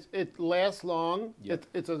fragrance. It lasts long. Yep.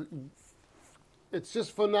 It's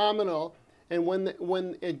just phenomenal. And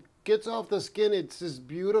when it gets off the skin, it's just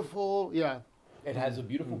beautiful. Yeah. It has a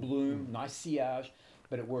beautiful bloom, nice sillage,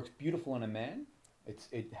 but it works beautiful on a man.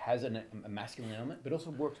 It has a masculine element, but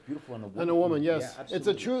also works beautiful on a woman. On a woman, yes. Yeah,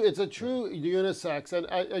 absolutely. It's a true unisex.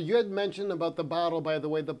 And you had mentioned about the bottle, by the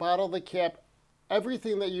way. The bottle, the cap,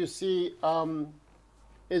 everything that you see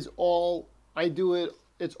is all, I do it,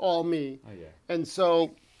 it's all me. Oh, yeah. And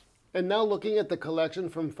so And now looking at the collection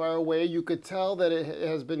from far away, you could tell that it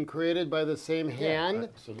has been created by the same hand,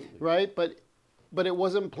 absolutely. right? But it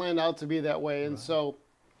wasn't planned out to be that way. And so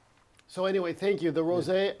anyway, thank you. The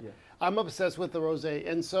rosé, I'm obsessed with the rosé.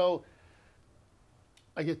 And so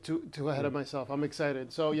I get too ahead of myself. I'm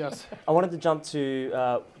excited. So yes. I wanted to jump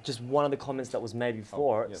to just one of the comments that was made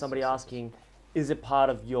before. Somebody asking, is it part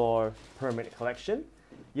of your permanent collection?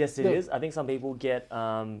 Yes, it is. I think some people get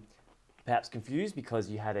perhaps confused because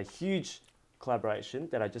you had a huge collaboration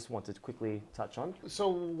that I just wanted to quickly touch on. So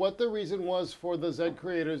what the reason was for the Z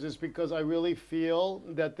Creators is because I really feel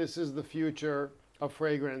that this is the future of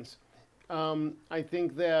fragrance. I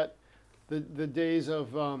think that the days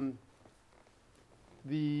of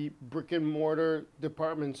the brick and mortar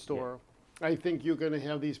department store, I think you're going to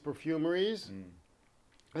have these perfumeries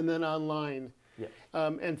and then online.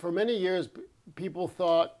 And for many years, people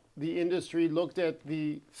thought the industry looked at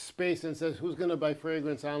the space and says, who's going to buy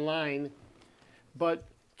fragrance online? But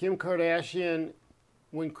Kim Kardashian,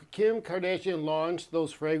 when Kim Kardashian launched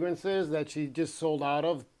those fragrances that she just sold out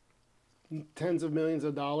of, tens of millions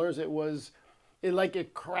of dollars, it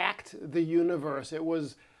cracked the universe. It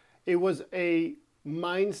was a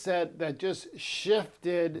mindset that just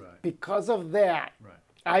shifted because of that.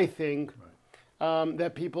 I think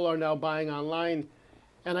that people are now buying online.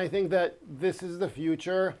 And I think that this is the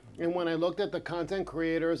future. And when I looked at the content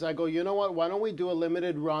creators, I go, you know what? Why don't we do a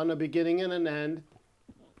limited run, a beginning and an end?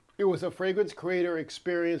 It was a fragrance creator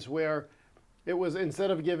experience where it was,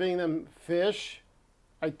 instead of giving them fish,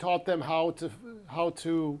 I taught them how to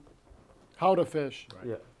fish.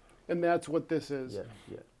 And that's what this is.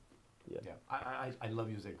 I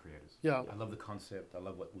love using creators. I love the concept. I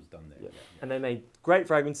love what was done there. And they made great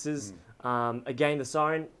fragrances. Again, the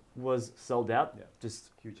Siren was sold out. Just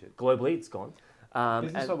huge hit. Globally, it's gone.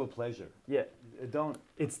 Business over pleasure.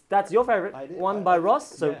 That's your favorite one by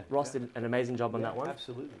Ross. So yeah, Ross did an amazing job on that one.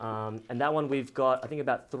 Absolutely. And that one we've got, I think,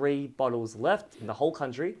 about 3 bottles left in the whole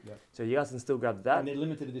country. So you guys can still grab that. And they're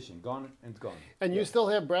limited edition, gone and gone. And you still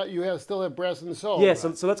have Brass and Soul. Yeah.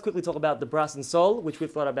 So let's quickly talk about the Brass and Soul, which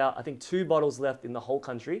we've got about, I think, 2 bottles left in the whole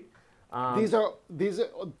country. This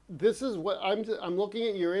is what I'm looking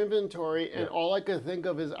at your inventory, and all I could think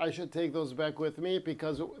of is I should take those back with me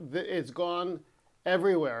because it's gone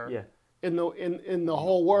everywhere. In the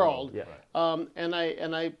whole world.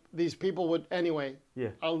 And these people would anyway.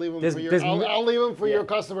 I'll leave them I'll leave them for your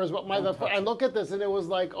customers. But I look at this and it was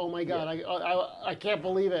like, oh my God, I can't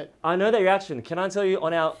believe it. I know the reaction. Can I tell you,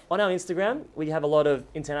 on our Instagram, we have a lot of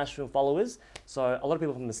international followers. So a lot of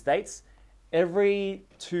people from the States. Every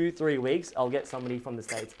 2-3 weeks, I'll get somebody from the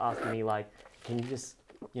States asking me like, can you just,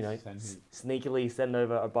 sneakily send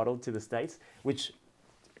over a bottle to the States, which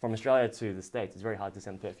from Australia to the States, it's very hard to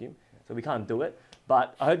send perfume. So we can't do it.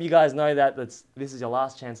 But I hope you guys know that this is your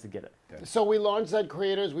last chance to get it. So we launched Z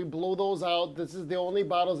Creators. We blew those out. This is the only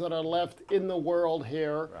bottles that are left in the world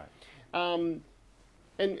here. I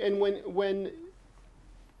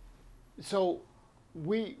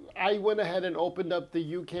went ahead and opened up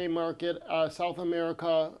the UK market, South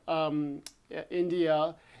America,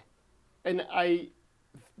 India, and I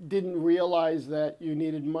didn't realize that you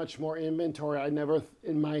needed much more inventory. I never,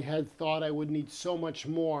 in my head, thought I would need so much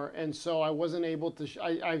more, and so I wasn't able to.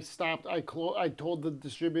 I stopped. I told the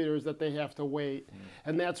distributors that they have to wait,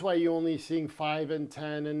 and that's why you're only seeing 5 and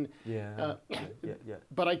 10, and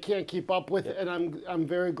But I can't keep up with it, and I'm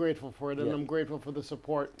very grateful for it, and I'm grateful for the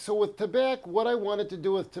support. So with Tabac, what I wanted to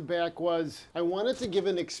do with Tabac was I wanted to give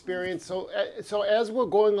an experience. So as we're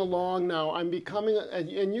going along now, I'm becoming,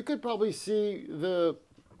 and you could probably see the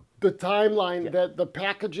timeline that the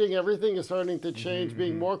packaging, everything is starting to change,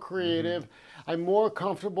 being more creative. I'm more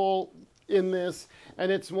comfortable in this,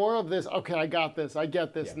 and it's more of this, okay, I got this, I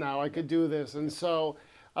get this now, I could do this. And so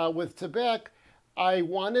with Tabac, I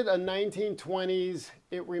wanted a 1920s,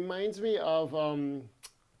 it reminds me of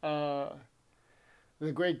The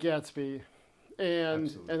Great Gatsby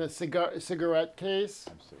and a cigarette case.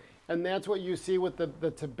 And that's what you see with the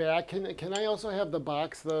Tabac. Can I also have the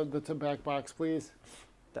box, the Tabac box, please?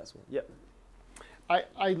 That's one. Yep.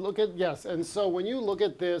 I look at, yes, and so when you look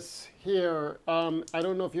at this here, I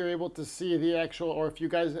don't know if you're able to see the actual, or if you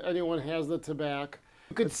guys, anyone has the Tabac.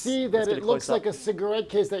 You could see that it looks like a cigarette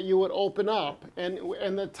case that you would open up, and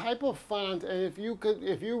the type of font, and if you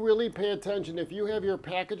really pay attention, if you have your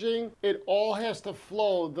packaging, it all has to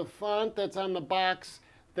flow. The font that's on the box,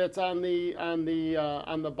 that's on the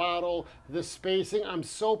bottle, the spacing. I'm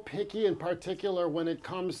so picky and particular when it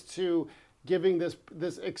comes to giving this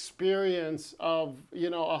experience of,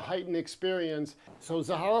 a heightened experience. So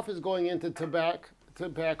Zaharoff is going into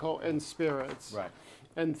tobacco and spirits. Right.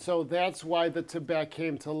 And so that's why the tobacco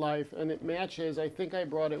came to life. And it matches, I think I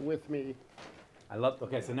brought it with me. I love.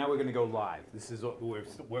 Okay, so now we're going to go live. This is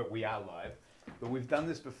where we are live, but we've done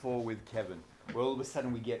this before with Kevin. Where all of a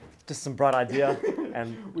sudden we get Just some bright idea,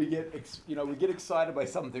 and we get excited by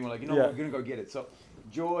something. We're like, Yeah. we're going to go get it. So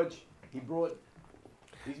George, he's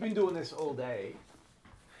been doing this all day.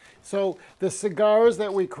 So the cigars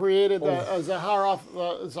that we created, the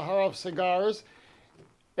Zaharoff cigars,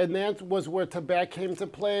 and that was where tobacco came to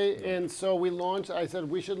play. And so I said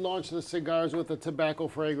we should launch the cigars with a tobacco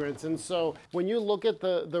fragrance. And so when you look at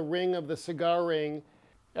the ring of the cigar ring,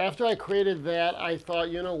 after I created that, I thought,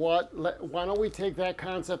 you know what, why don't we take that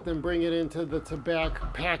concept and bring it into the tobacco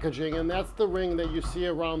packaging? And that's the ring that you see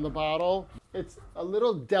around the bottle. It's a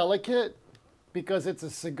little delicate because it's a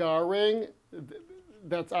cigar ring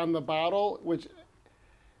that's on the bottle, which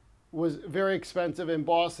was very expensive,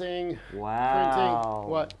 embossing, wow. printing.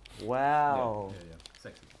 What? Wow. Yeah.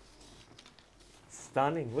 Sexy.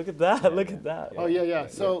 Stunning. Look at that. Look at that. Oh, yeah.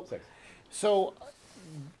 So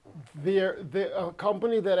the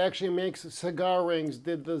company that actually makes cigar rings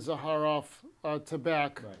did the Zaharoff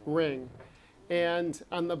tobacco ring. And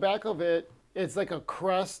on the back of it, it's like a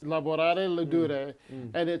crest, lavorare ludure,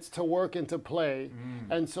 and it's to work and to play.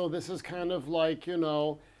 And so this is kind of like,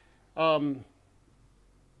 again,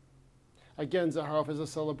 Zaharoff is a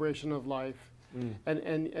celebration of life.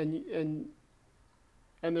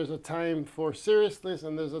 And there's a time for seriousness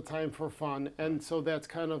and there's a time for fun. And so that's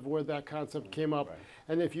kind of where that concept came up. Right.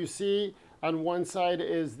 And if you see, on one side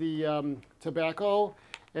is the tobacco,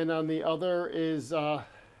 and on the other is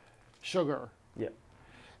sugar. Yeah.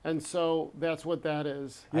 And so that's what that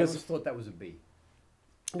is. I always thought that was a bee.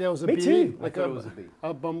 That was a Me bee? too. I thought it was a bee.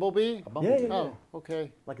 A bumblebee? A bumblebee. Yeah. Oh,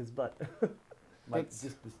 okay. Like his butt. Like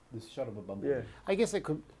just this shot of a bumblebee. Yeah. I guess it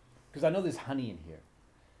could. Because I know there's honey in here.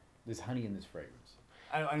 There's honey in this fragrance.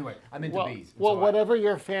 Anyway, I'm into bees. Well, so whatever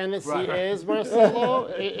your fantasy is,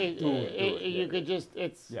 Marcelo, you could just,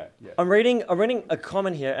 Yeah. I'm reading a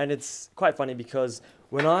comment here, and it's quite funny because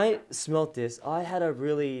when I smelt this, I had a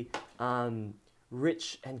really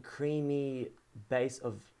rich and creamy base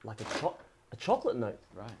of like a chocolate note.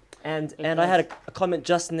 Right. And I had a comment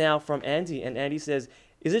just now from Andy, and Andy says,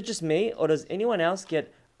 "Is it just me, or does anyone else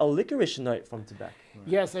get a licorice note from tobacco?" Right.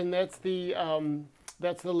 Yes, and that's the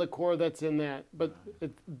liqueur that's in that. But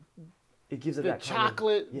it gives it the that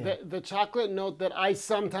chocolate, kind of, the chocolate note that I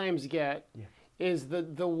sometimes get is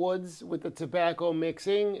the woods with the tobacco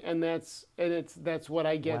mixing, and that's what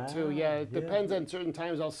I get too. Yeah, it depends on certain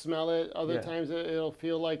times. I'll smell it. Other times it'll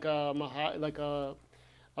feel like a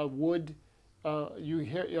wood. You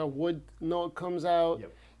hear a wood note comes out.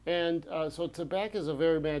 Yep. And so tobacco is a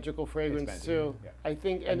very magical fragrance too. Yeah. I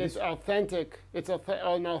think, and it's authentic. It's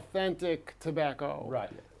an authentic tobacco. Right.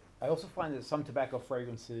 I also find that some tobacco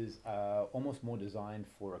fragrances are almost more designed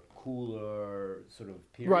for a cooler sort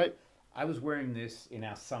of period. Right. I was wearing this in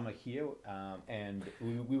our summer here, and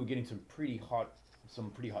we were getting some pretty hot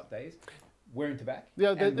days. Wearing tobacco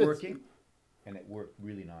and working, and it worked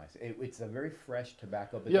really nice. It's a very fresh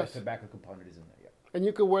tobacco, but the tobacco component is in there. Yeah. And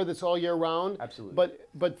you could wear this all year round. Absolutely.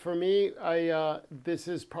 But for me, this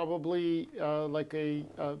is probably like a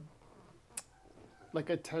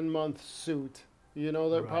 10-month suit.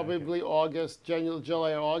 That probably August, January,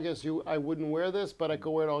 July, August. I wouldn't wear this, but I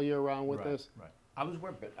could wear it all year round with this. Right. I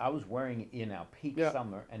was wearing it in our peak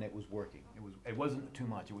summer, and it was working. It wasn't too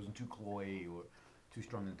much. It wasn't too cloy or too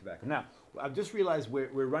strong in tobacco. Now I've just realized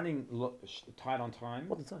we're running tight on time.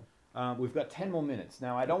 What's the time? We've got 10 more minutes.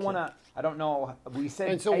 Now, I don't know, we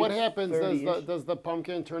said. And so what happens, does the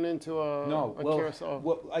pumpkin turn into a carousel?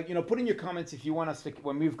 Well, put in your comments if you want us to,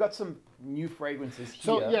 when we've got some new fragrances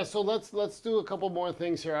here. So let's do a couple more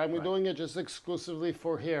things here. I'm doing it just exclusively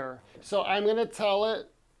for here. So I'm going to tell it.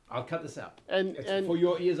 I'll cut this out. And for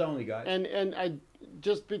your ears only, guys. And I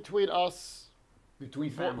just between us.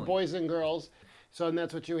 Between family. Boys and girls. So, and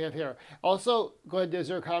that's what you have here. Also, go ahead, there's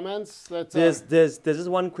your comments. There's just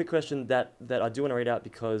one quick question that I do want to read out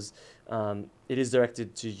because it is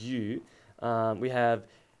directed to you. We have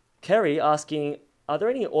Kerry asking, are there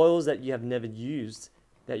any oils that you have never used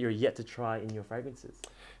that you're yet to try in your fragrances?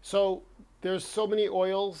 So, there's so many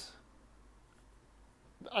oils.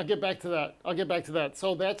 I'll get back to that.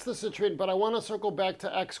 So, that's the citrine, but I want to circle back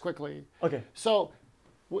to X quickly. Okay. So,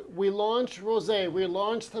 we launched rosé, we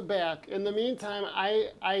launched tobacco. In the meantime,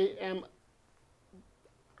 I am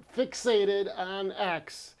fixated on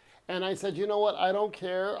X. And I said, you know what, I don't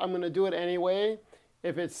care. I'm going to do it anyway.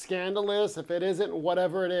 If it's scandalous, if it isn't,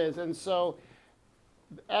 whatever it is. And so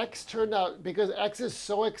X turned out, because X is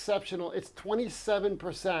so exceptional, it's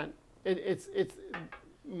 27%. It's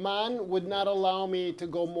MAN would not allow me to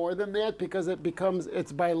go more than that because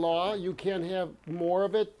it's by law. You can't have more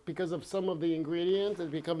of it because of some of the ingredients. It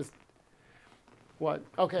becomes, what?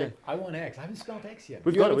 Okay. I want X. I haven't spelled X yet.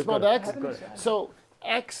 We've You got it. haven't We've got smelled it. X? So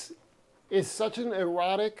X is such an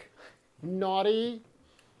erotic, naughty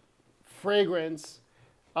fragrance.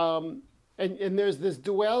 And there's this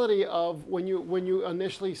duality of when you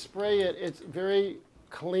initially spray it, it's very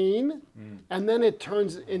clean, and then it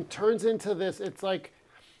turns into this. It's like,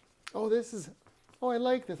 oh, I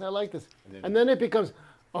like this, and then it becomes,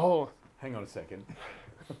 oh, Hang on a second.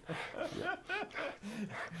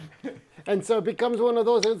 and so it becomes one of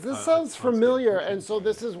those. This sounds familiar, and so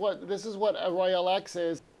this is what a Royal X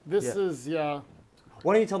is. This is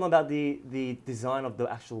Why don't you tell them about the design of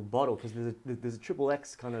the actual bottle? Because there's a triple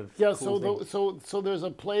X kind of cool thing. So there's a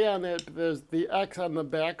play on it. There's the X on the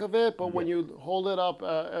back of it, but when you hold it up,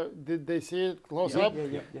 did they see it close up?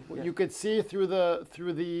 Yeah. You could see through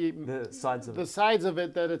the sides of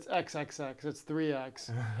it that it's XXX. It's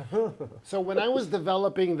 3X. So when I was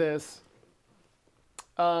developing this,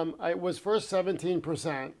 I was first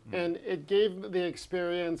 17%, and it gave the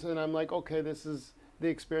experience, and I'm like, okay, this is the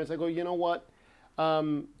experience. I go, you know what?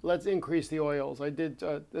 Let's increase the oils. I did,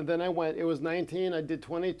 and then I went, it was 19, I did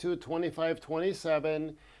 22, 25,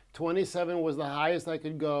 27. 27 was the highest I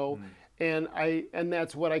could go, and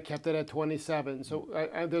that's what I kept it at 27. So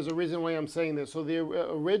there's a reason why I'm saying this. So the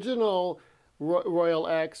original Royal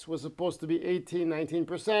X was supposed to be 18,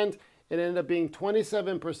 19%. It ended up being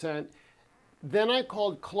 27%. Then I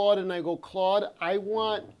called Claude and I go, Claude, I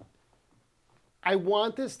want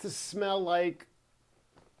this to smell like,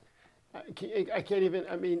 I can't even,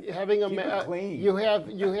 I mean, having you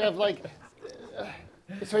have like,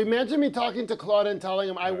 so imagine me talking to Claude and telling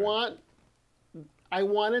him, I want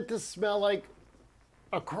it to smell like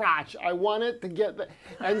a crotch. I want it to get the,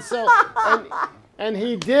 and so, and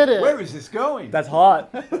he did it. Where is this going? That's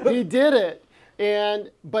hot. He did it.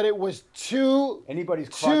 But it was too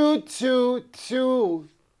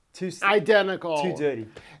identical. Too dirty.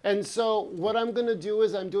 And so what I'm going to do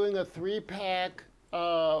is I'm doing a 3-pack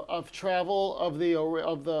of travel of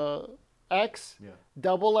the X,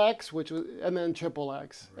 double X, and then triple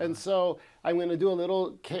X. Right. And so I'm going to do a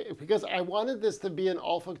little, because I wanted this to be an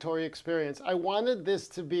olfactory experience. I wanted this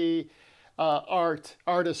to be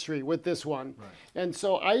artistry with this one. Right. And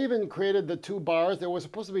so I even created the 2 bars. There was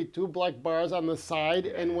supposed to be 2 black bars on the side,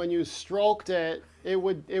 and when you stroked it, it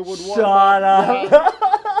would warm Shut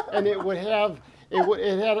up. And it would have,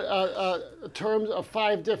 it had terms of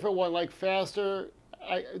 5 different ones, like faster.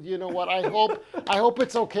 You know what? I hope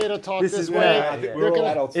it's okay to talk this way. I think we're all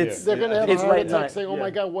adults here. They're going to have a heart attack saying, "Oh my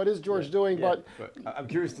God, what is George doing?" But I'm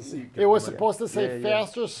curious to see. It was supposed to say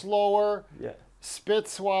faster, slower, spit,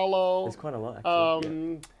 swallow. It's quite a lot,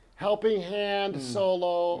 actually. Helping hand,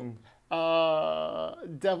 solo,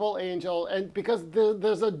 devil, angel, and because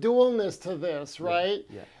there's a dualness to this, right?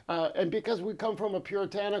 Yeah. And because we come from a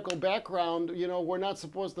puritanical background, you know, we're not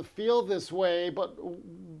supposed to feel this way, but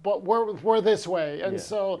we're this way, and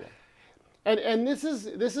so, and this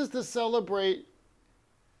is to celebrate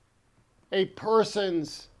a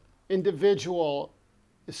person's individual,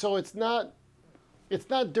 so it's not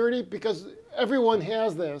dirty because everyone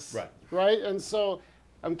has this, right? And so,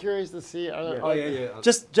 I'm curious to see.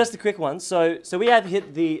 Just a quick one. So we have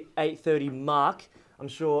hit the 8:30 mark. I'm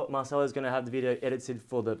sure Marcelo's going to have the video edited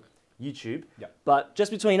for the YouTube. Yep. But just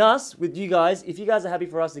between us, with you guys, if you guys are happy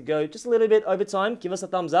for us to go just a little bit over time, give us a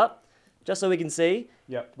thumbs up, just so we can see.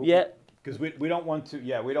 Because we don't want to.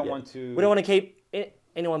 We don't want to. We don't want to keep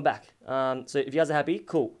anyone back. So if you guys are happy,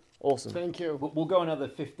 cool. Awesome. Thank you. We'll go another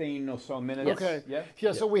 15 or so minutes. Okay.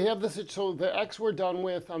 Yeah. So we have this. So the X we're done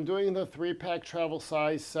with. I'm doing the 3-pack travel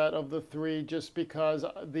size set of the 3 just because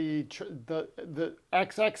the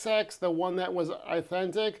XXX, the one that was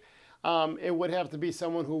authentic, it would have to be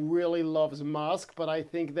someone who really loves musk. But I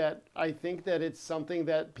think that it's something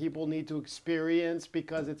that people need to experience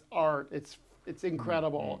because it's art. It's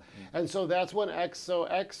incredible. And so that's when X. So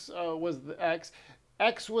X was the X.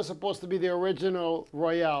 X was supposed to be the original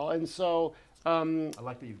Royale, and so... I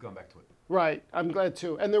like that you've gone back to it. Right, I'm glad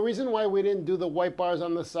too. And the reason why we didn't do the white bars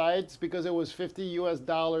on the sides because it was $50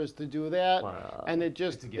 US to do that, and it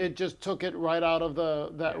just took it right out of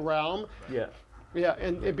that realm. Yeah,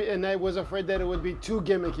 and I was afraid that it would be too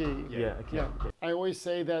gimmicky. I always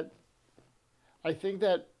say that I think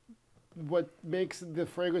that what makes the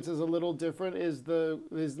fragrances a little different is the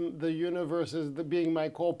universe being my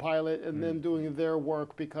co-pilot and them doing their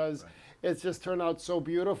work, because it's just turned out so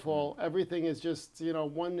beautiful. Everything is just, you know,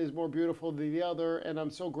 one is more beautiful than the other, and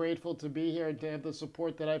I'm so grateful to be here and to have the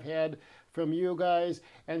support that I've had from you guys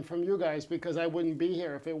and from you guys, because I wouldn't be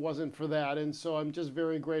here if it wasn't for that, and so I'm just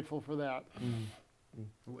very grateful for that.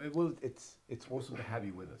 Well, it's awesome to have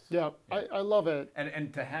you with us. Yeah, I love it.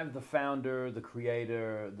 And to have the founder, the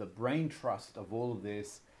creator, the brain trust of all of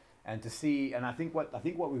this, and to see, and I think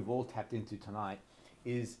what we've all tapped into tonight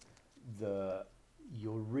is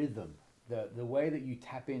your rhythm, the way that you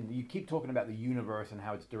tap in. You keep talking about the universe and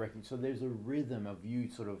how it's directing. So there's a rhythm of you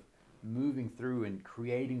sort of moving through and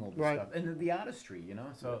creating all this stuff, and the artistry, you know.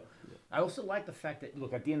 So I also like the fact that,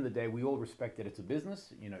 look, at the end of the day, we all respect that it's a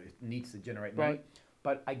business. You know, it needs to generate money.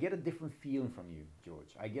 But I get a different feeling from you,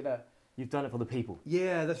 George. I get a... You've done it for the people.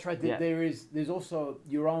 Yeah, that's right. Yeah. There's also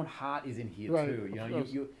your own heart is in here too. You know,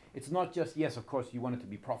 you it's not just, yes, of course, you want it to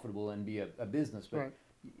be profitable and be a business, but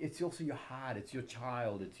it's also your heart. It's your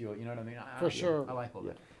child. It's your, you know what I mean? For sure. I like all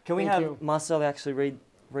that. Can we have Marcel actually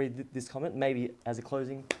read this comment, maybe as a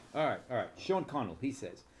closing? All right. Sean Connell, he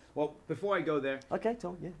says, well, before I go there, okay,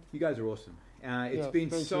 Tom, you guys are awesome. It's been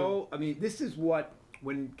so, I mean, this is what,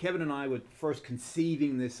 when Kevin and I were first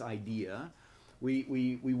conceiving this idea,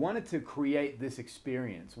 we wanted to create this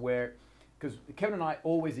experience where, because Kevin and I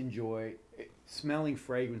always enjoy smelling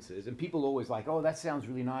fragrances, and people always like, oh, that sounds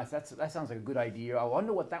really nice. That sounds like a good idea. I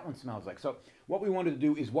wonder what that one smells like. So what we wanted to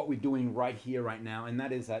do is what we're doing right here, right now, and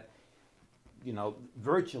that is that, you know,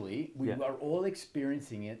 virtually, we are all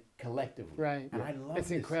experiencing it collectively. Right. And I love it's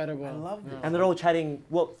this. incredible. I love this. And they're all chatting,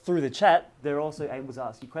 well, through the chat, they're also able to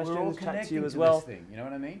ask you questions, We're all chat to you as to well. This thing, you know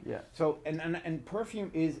what I mean? Yeah. So, and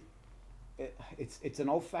perfume is, it's an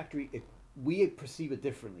olfactory, we perceive it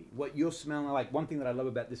differently. What you're smelling like, one thing that I love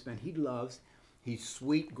about this man, he loves his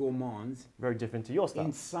sweet gourmands. Very different to your stuff.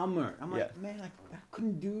 In summer. I'm like, man, I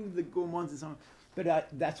couldn't do the gourmands in summer. But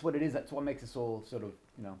that's what it is. That's what makes us all sort of,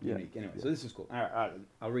 you know, unique. Anyway, so this is cool. All right,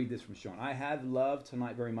 I'll read this from Sean. I have loved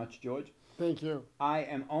tonight very much, George. Thank you. I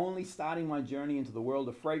am only starting my journey into the world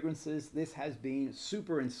of fragrances. This has been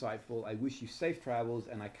super insightful. I wish you safe travels,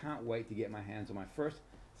 and I can't wait to get my hands on my first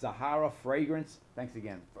Zaharoff fragrance. Thanks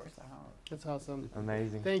again. First Zaharoff. That's awesome.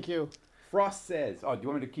 Amazing. Thank you. Frost says, oh, do you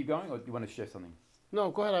want me to keep going, or do you want to share something? No,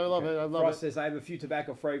 go ahead. I love it. I love Frost says, I have a few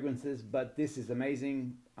tobacco fragrances, but this is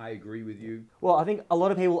amazing. I agree with you. Well, I think a lot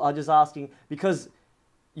of people are just asking, because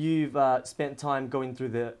you've spent time going through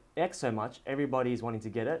the X so much, everybody's wanting to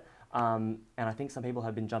get it. And I think some people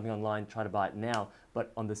have been jumping online trying to buy it now,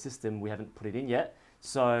 but on the system, we haven't put it in yet.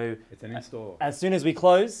 So it's an in-store. As soon as we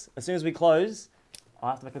close, I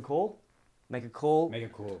have to make a call.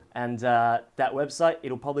 And that website,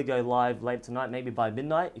 it'll probably go live late tonight, maybe by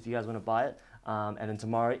midnight, if you guys want to buy it. And then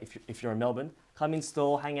tomorrow, if you're in Melbourne, come in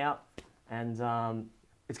store, hang out, and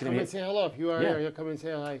it's going to be... Come and say hello. If you are here, come and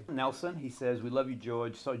say hi. Nelson, he says, we love you,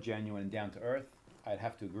 George. So genuine and down to earth. I'd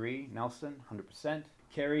have to agree. Nelson, 100%.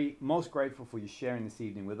 Kerry, most grateful for you sharing this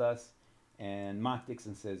evening with us. And Mark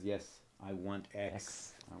Dixon says, yes, I want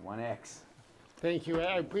X. I want X. Thank you.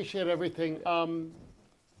 I appreciate everything. I'm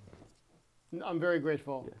very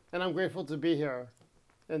grateful. And I'm grateful to be here.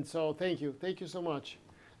 And so thank you. Thank you so much.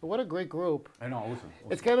 What a great group. I know, awesome.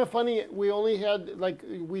 It's kind of funny, we only had, like,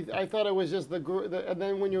 I thought it was just the group, and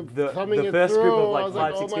then when you're coming the it first through, group of like I was 5,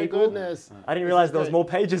 like, 6 oh my people. goodness. I didn't realize there was more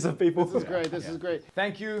pages of people. This is great, this is great.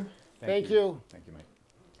 Thank you. Thank you. Thank you, mate.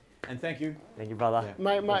 And thank you. Thank you, brother.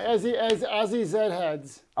 My Aussie Z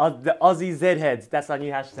heads. The Aussie Z heads, that's our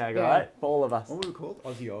new hashtag, all right? For all of us. What were we called?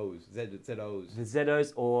 Aussie O's, Z-O's. The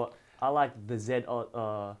Z-O's, or I like the Z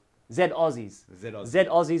Aussies. Z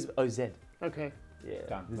Aussies, OZ. Okay. Yeah,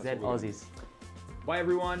 Done. the Z That's what we're doing. Aussies. Bye,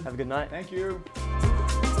 everyone. Have a good night. Thank you.